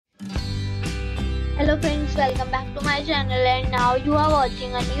Hello friends, welcome back to my channel, and now you are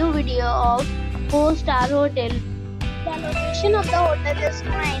watching a new video of 4-star hotel. The location of the hotel is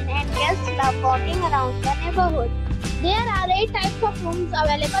fine and guests love walking around the neighborhood. There are 8 types of rooms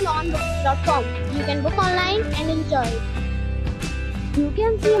available on booking.com. You can book online and enjoy it. You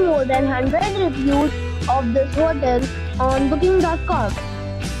can see more than 100 reviews of this hotel on booking.com.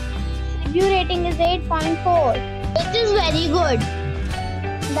 Review rating is 8.4. It is very good.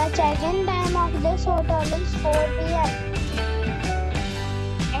 The check-in time of this hotel is 4 p.m.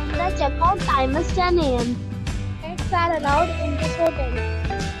 and the check-out time is 10 a.m. Pets are allowed in this hotel.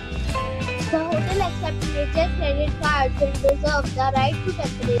 The hotel accepts major credit cards and reserves the right to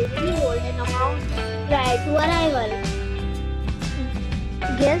temporarily hold an amount prior to arrival.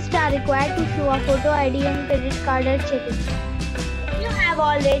 Guests are required to show a photo ID and credit card at check-in. If you have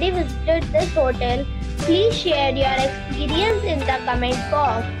already visited this hotel, please share your experience in the comment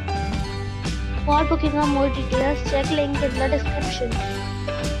box. For booking or more details, check link in the description.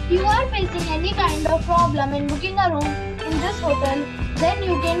 If you are facing any kind of problem in booking a room in this hotel, then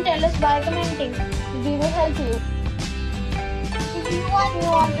you can tell us by commenting. We will help you. If you are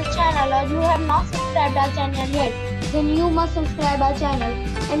new on this channel or you have not subscribed our channel yet, then you must subscribe our channel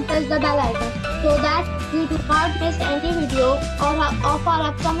and press the bell icon so that you do not miss any video of our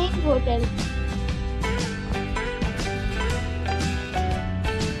upcoming hotel.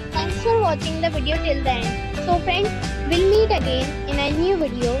 Thanks for watching the video till the end. So friends, we'll meet again in a new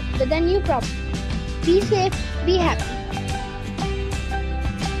video with a new property. Be safe, be happy.